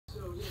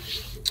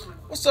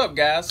What's up,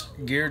 guys?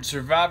 Geared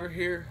Survivor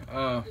here.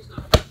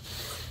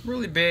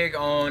 Really big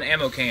on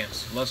ammo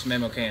cans. Love some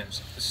ammo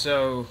cans.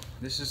 So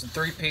this is a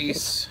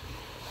 3-piece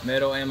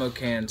metal ammo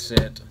can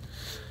set.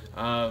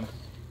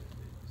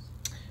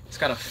 It's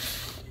got a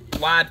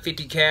wide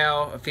 50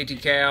 cal, a 50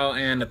 cal,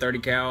 and a 30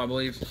 cal, I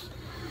believe.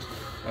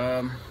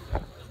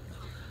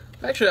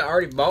 Actually, I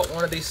already bought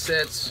one of these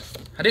sets.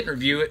 I didn't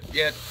review it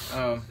yet,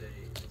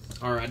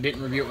 or I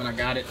didn't review it when I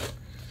got it.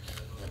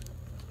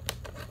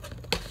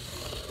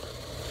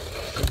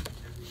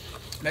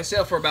 They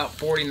sell for about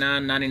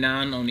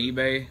 $49.99 on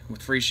eBay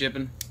with free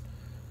shipping.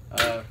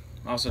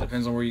 Also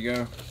depends on where you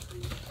go.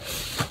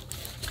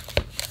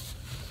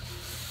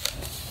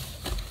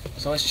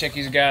 So let's check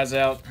these guys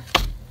out.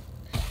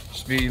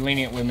 Just be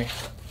lenient with me.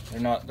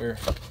 They're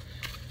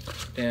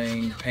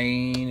dang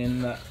pain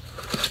in the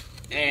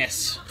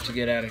ass to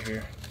get out of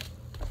here.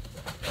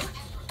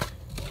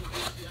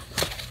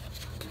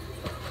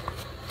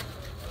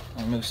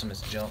 I'll move some of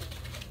this junk.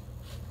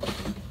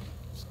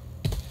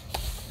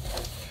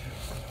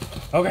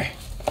 Okay.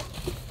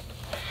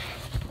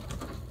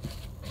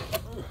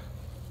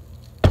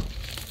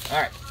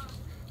 Alright.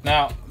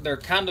 Now, they're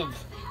kind of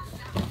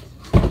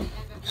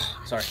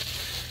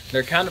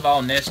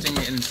all nesting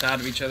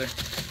inside of each other.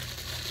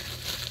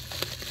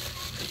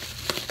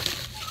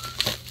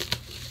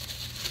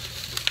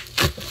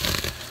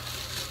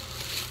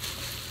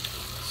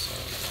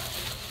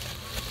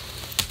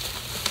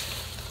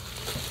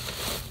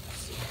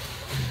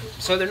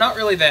 So they're not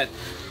really that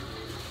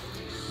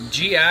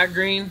GI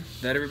green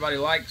that everybody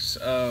likes.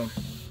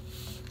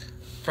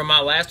 From my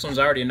last ones,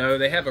 I already know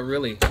they have they're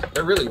really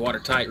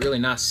watertight, really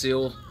nice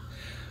seal.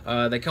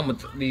 They come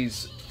with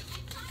these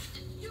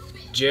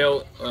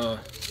gel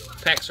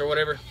packs or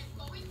whatever,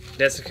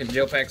 desiccant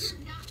gel packs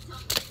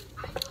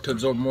to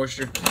absorb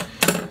moisture.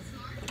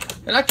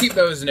 And I keep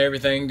those in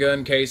everything: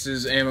 gun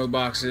cases, ammo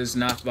boxes,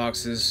 knife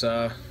boxes,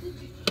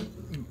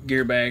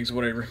 gear bags,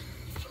 whatever.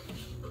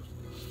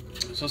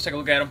 So let's take a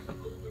look at them.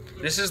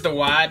 This is the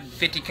wide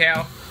 50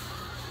 cal.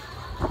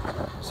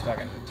 See if I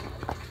can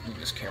move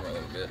this camera a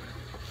little bit.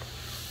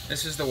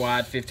 This is the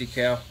wide 50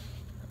 cal.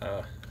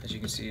 As you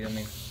can see, I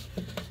mean,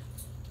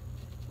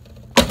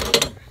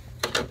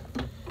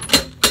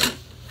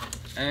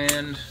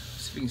 and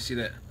see if you can see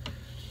that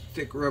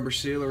thick rubber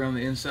seal around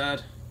the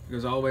inside. It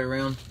goes all the way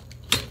around.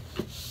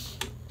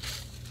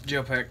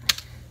 Gel pack.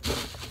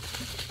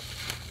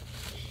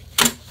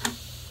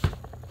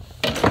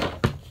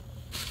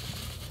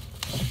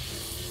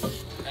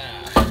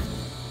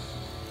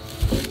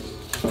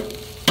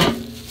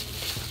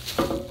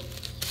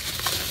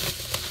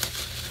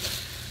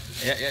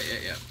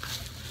 Yeah.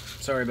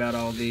 Sorry about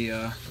all the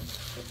damn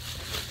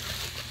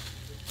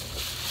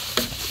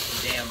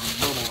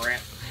bubble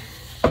wrap.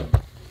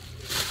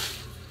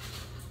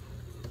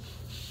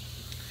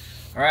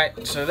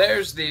 Alright, so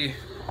there's the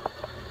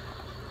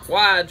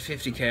wide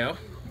 50 cal.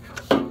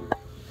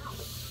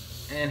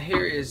 And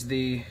here is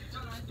the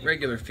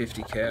regular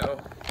 50 cal.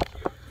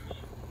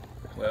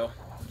 Well,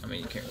 I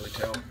mean, you can't really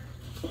tell.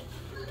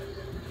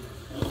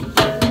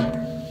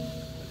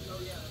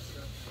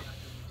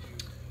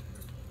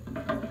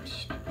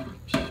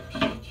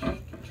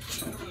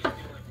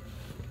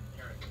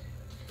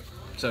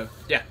 So,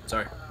 yeah,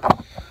 sorry.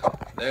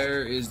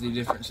 There is the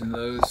difference in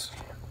those.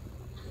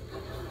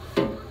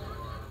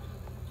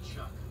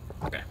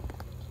 Okay.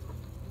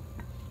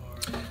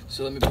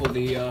 So let me pull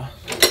the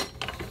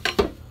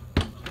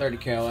 30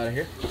 cal out of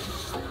here.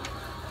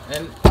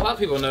 And a lot of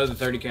people know the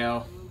 30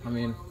 cal. I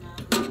mean,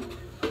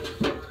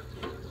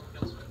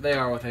 they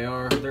are what they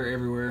are. They're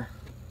everywhere.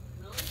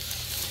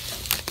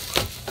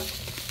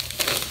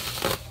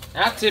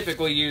 I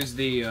typically use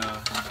the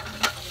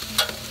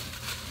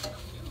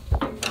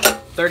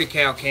 30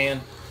 cal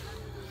can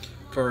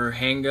for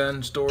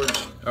handgun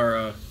storage,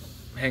 or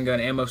handgun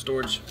ammo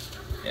storage.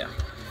 Yeah,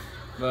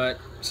 but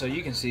so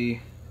you can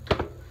see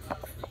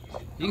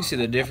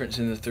the difference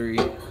in the three.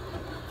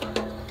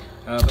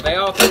 But they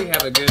all three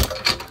have a good,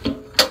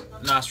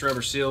 nice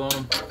rubber seal on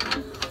them,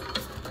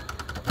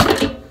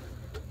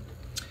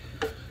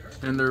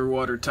 and they're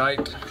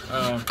watertight.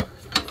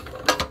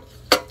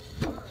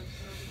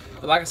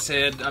 But like I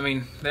said, I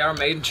mean, they are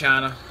made in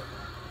China.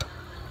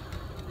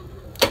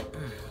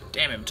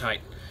 Damn, I'm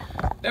tight.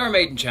 They are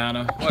made in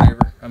China,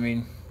 whatever. I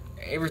mean,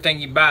 everything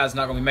you buy is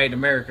not going to be made in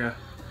America.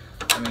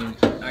 I mean,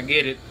 I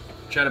get it.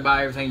 Try to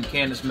buy everything you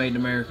can that's made in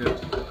America.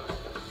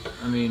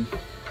 I mean,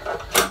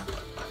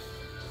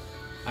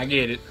 I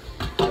get it.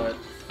 But,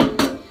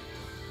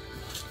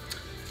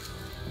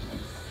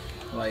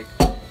 like,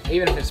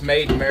 even if it's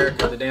made in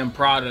America, the damn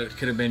product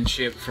could have been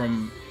shipped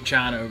from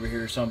China over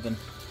here or something.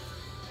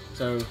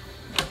 So,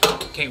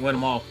 can't win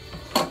them all.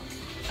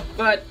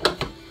 But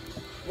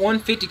one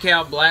 50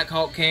 cal Black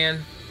Hawk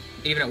can,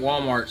 even at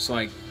Walmart's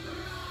like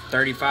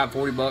 35,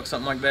 40 bucks,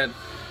 something like that.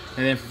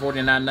 And then for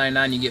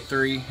 $49.99 you get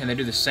 3, and they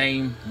do the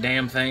same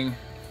damn thing.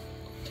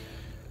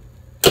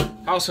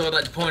 Also, I'd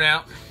like to point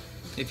out,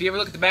 if you ever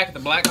look at the back of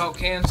the Black Hawk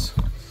cans,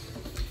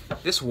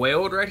 this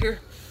weld right here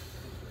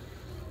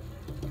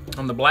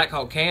on the Black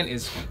Hawk can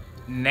is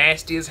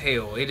nasty as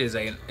hell. It is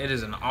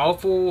an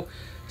awful,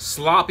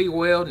 sloppy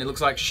weld, and it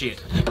looks like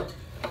shit.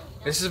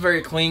 This is a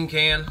very clean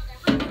can.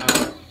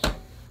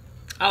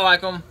 I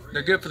like them.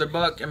 They're good for the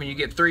buck. I mean, you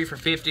get 3 for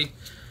 $50.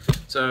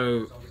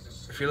 So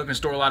if you're looking to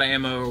store a lot of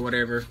ammo or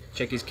whatever,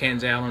 check these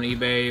cans out on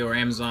eBay or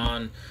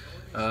Amazon.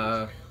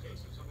 I'm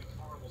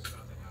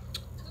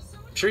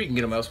sure you can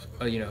get them else,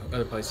 you know,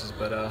 other places.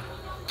 But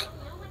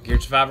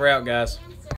Geared Survivor out, guys.